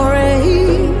glory.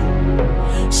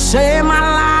 Say my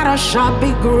ladder shall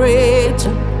be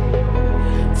greater,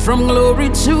 from glory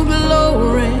to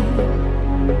glory.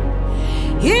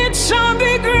 It shall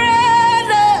be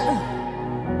greater,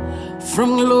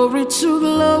 from glory to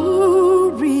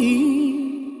glory.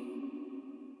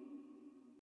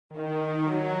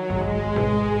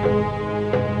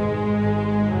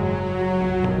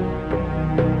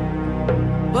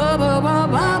 Ba, ba, ba,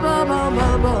 ba, ba, ba, ba,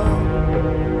 ba.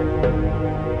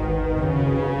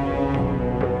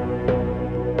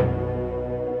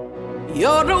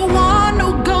 You're the one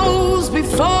who goes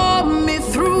before me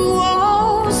through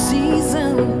all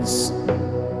seasons.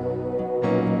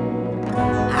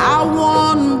 I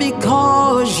won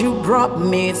because you brought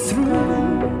me through.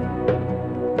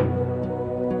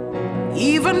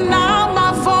 Even now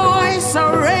my voice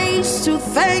I raise to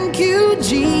thank you,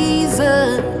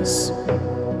 Jesus.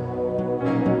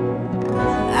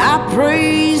 I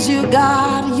praise you,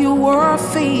 God, you were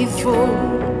faithful.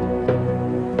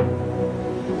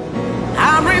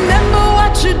 I remember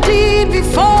what you did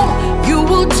before, you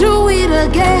will do it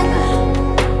again.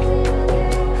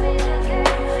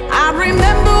 I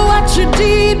remember what you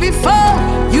did before,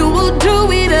 you will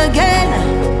do it again.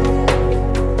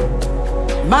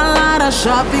 My ladder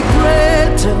shall be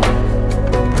greater,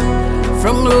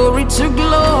 from glory to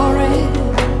glory.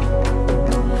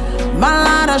 My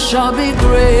ladder shall be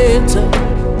greater,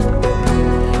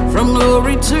 from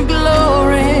glory to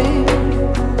glory.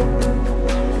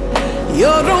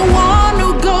 You're the one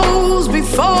who goes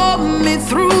before me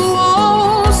through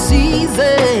all seasons.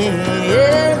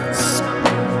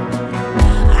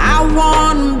 I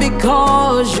won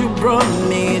because you brought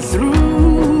me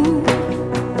through.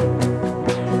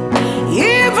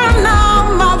 Even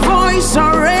now my voice I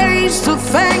raise to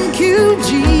thank you,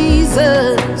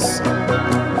 Jesus.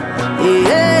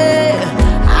 Yeah,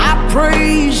 I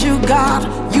praise you, God,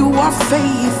 you are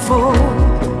faithful.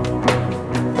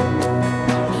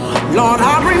 Lord,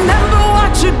 I remember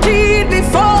what you did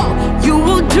before, you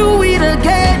will do it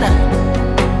again.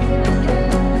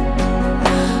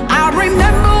 I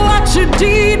remember what you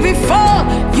did before,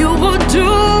 you will do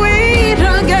it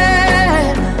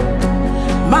again.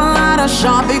 My ladder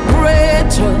shall be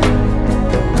greater,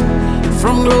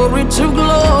 from glory to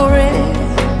glory.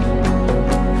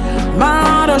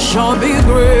 latter shall be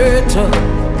greater.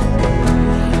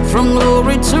 From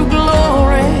glory to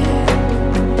glory.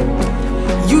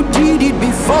 You did it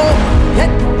before.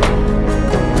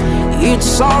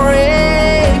 It's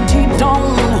already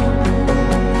done.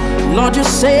 Lord, you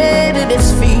said it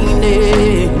is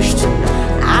finished.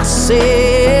 I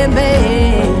say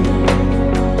amen.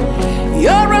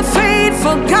 You're a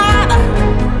faithful God.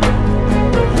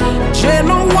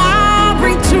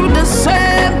 January to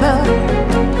December.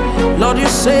 Lord, you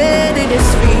said it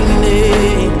is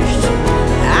finished.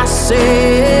 I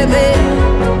say amen.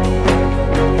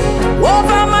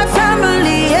 Over my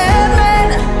family, amen.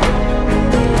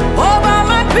 Over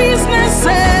my business,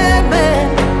 amen.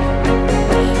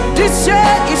 This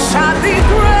year it shall be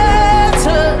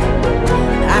greater.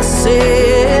 I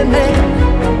say amen.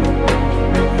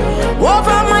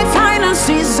 Over my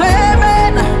finances,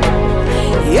 amen.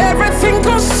 Everything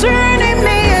concerning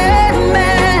me,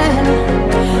 amen.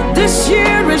 This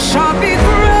year it shall be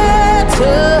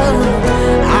greater.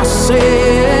 I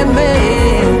say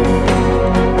amen.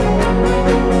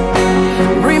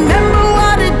 Remember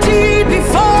what it did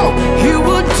before. You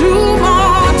will do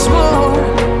much more.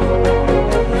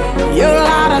 Your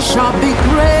ladder shall be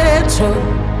greater.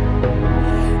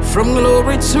 From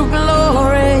glory to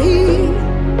glory.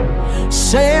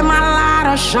 Say my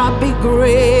ladder shall be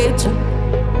greater.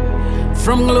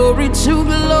 From glory to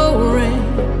glory.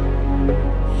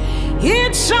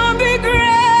 It shall be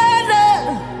greater.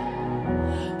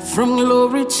 From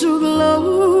glory to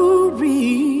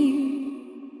glory.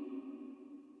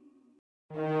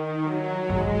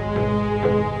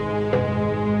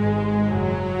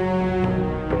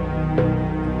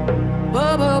 Ba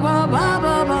ba ba ba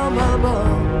ba ba ba ba.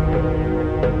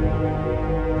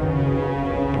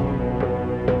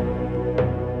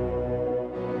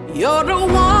 You're the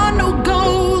one who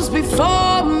goes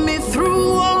before me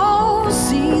through all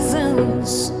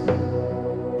seasons.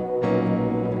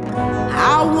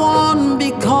 I won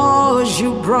because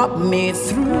you brought me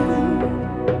through.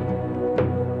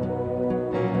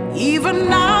 Even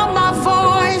now my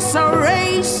voice I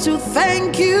raise to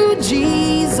thank you,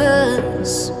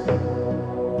 Jesus.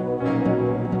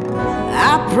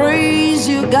 I praise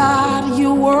you, God,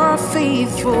 you were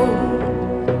faithful.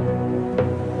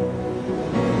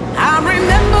 I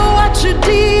remember what you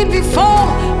did before,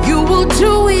 you will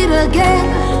do it again.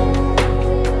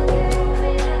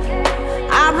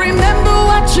 I remember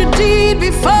what you did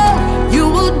before, you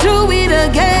will do it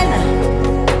again.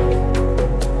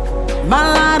 My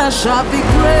ladder shall be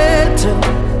greater.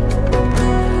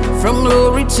 From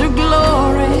glory to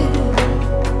glory.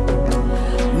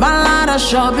 My ladder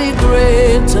shall be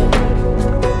greater.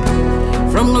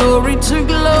 From glory to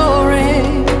glory.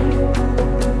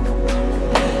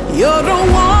 You're the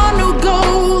one who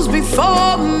goes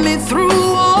before me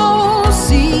through all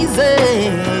seasons.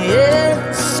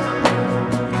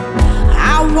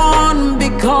 I won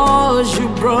because you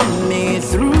brought me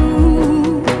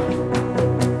through.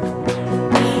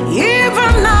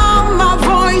 Even now my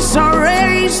voice I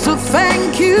raise to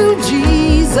thank you,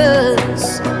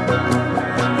 Jesus.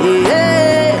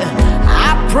 Yeah,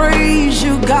 I praise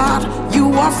you, God,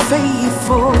 you are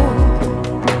faithful.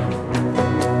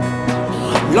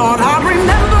 Lord, I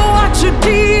remember what you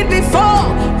did before,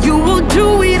 you will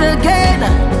do it again.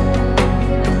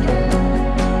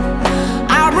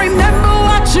 I remember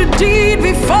what you did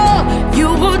before, you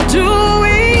will do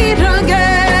it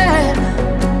again.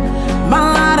 My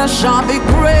ladder shall be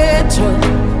greater.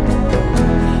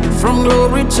 From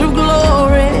glory to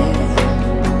glory.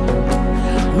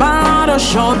 My ladder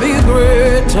shall be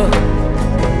greater.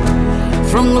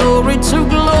 From glory to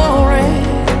glory.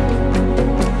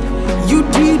 You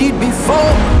did it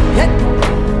before.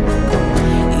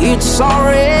 It's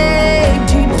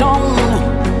already done.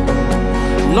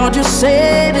 Lord, you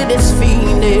said it is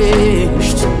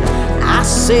finished. I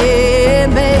say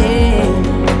amen.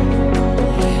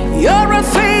 You're a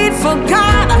faithful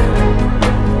God.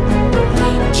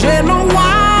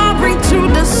 January to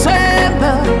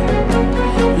December.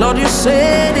 Lord, you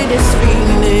said it is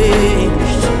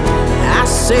finished. I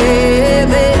say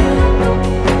amen.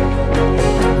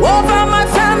 Over my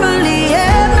family,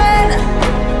 amen.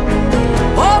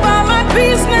 Over my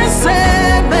business,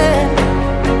 amen.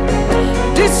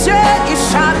 This year it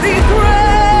shall be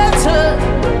greater.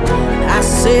 I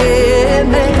say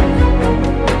amen.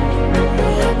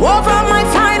 Over my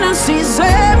finances,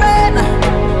 amen.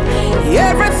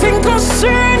 Everything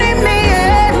concerning me,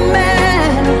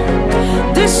 amen.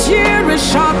 This year it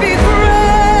shall be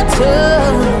greater.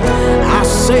 I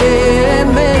say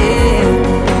amen.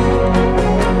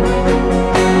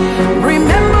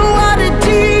 Remember what it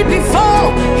did before,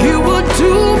 you will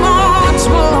do much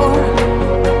more.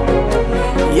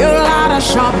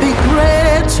 shall be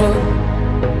greater.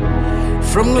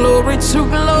 From glory to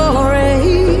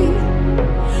glory.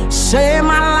 Say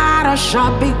my ladder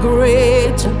shall be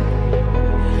greater.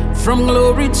 From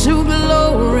glory to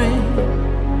glory.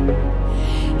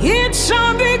 It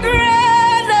shall be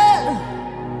greater.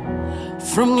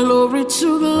 From glory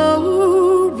to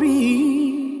glory.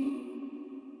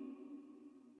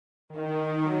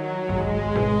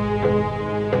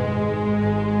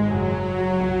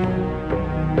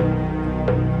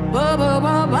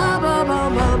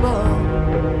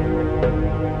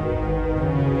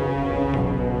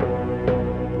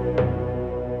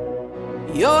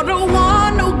 You're the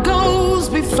one who goes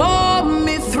before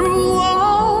me through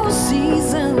all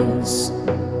seasons.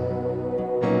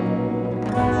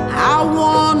 I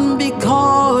won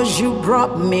because you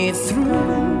brought me through.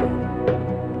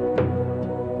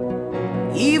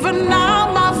 Even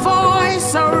now my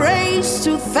voice I raise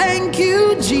to thank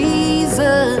you,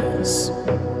 Jesus.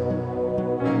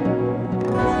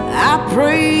 I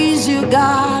praise you,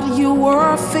 God, you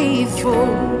were faithful.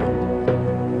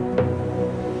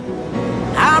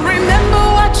 I remember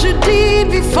what you did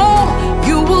before,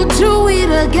 you will do it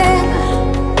again.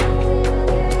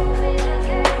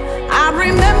 I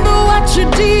remember what you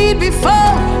did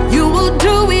before, you will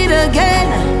do it again.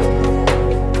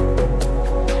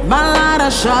 My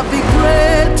ladder shall be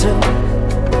greater.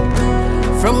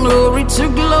 From glory to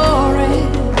glory.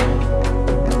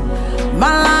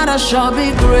 My ladder shall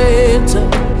be greater.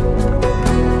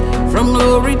 From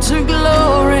glory to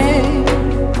glory.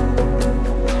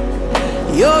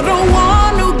 You're the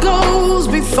one who goes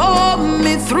before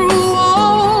me through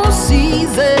all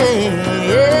seasons.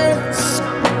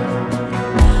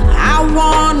 I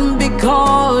won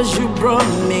because you brought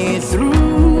me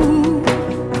through.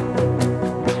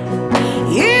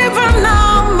 Even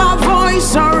now my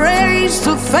voice I raise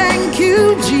to thank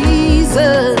you,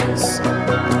 Jesus.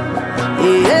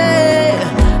 Yeah,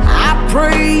 I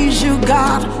praise you,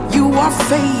 God, you are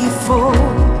faithful.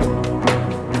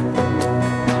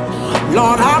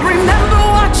 Lord, I remember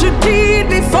what you did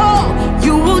before,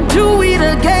 you will do it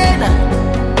again.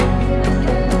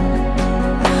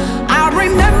 I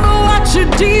remember what you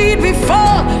did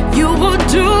before, you will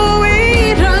do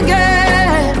it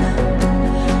again.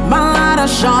 My ladder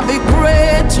shall be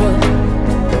greater.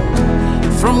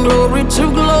 From glory to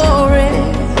glory.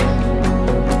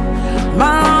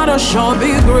 My ladder shall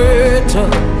be greater.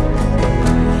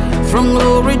 From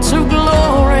glory to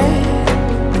glory.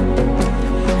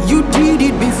 You did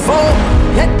it before,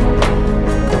 yeah.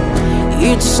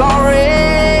 It's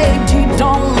already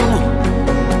done.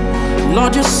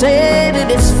 Lord, you said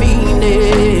it is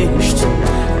finished.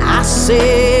 I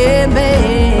say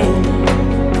amen.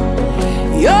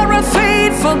 You're a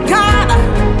faithful God.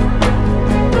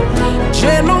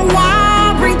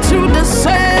 January to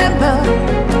December,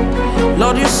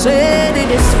 Lord, you said it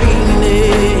is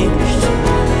finished.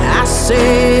 I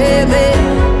say amen.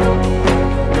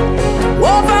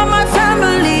 Over my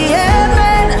family,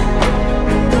 amen.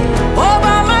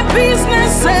 Over my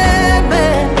business,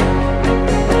 amen.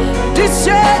 This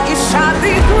year it shall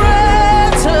be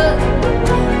greater.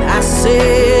 I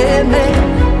say amen.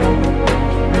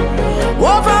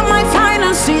 Over my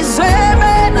finances,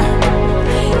 amen.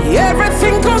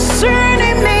 Everything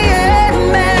concerning me,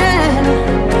 amen.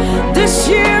 This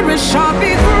year it shall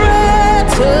be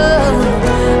greater.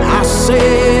 I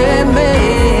say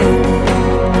amen.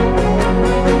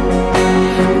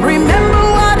 Remember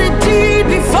what it did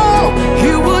before,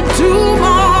 you will do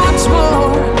much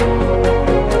more.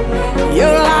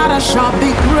 Your ladder shall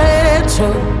be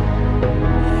greater.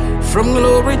 From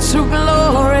glory to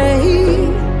glory.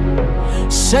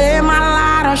 Say my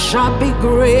ladder shall be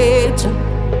greater.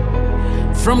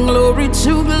 From glory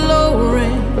to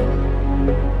glory.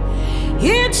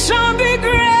 It shall be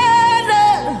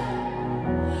greater.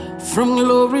 From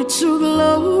glory to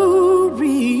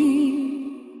glory.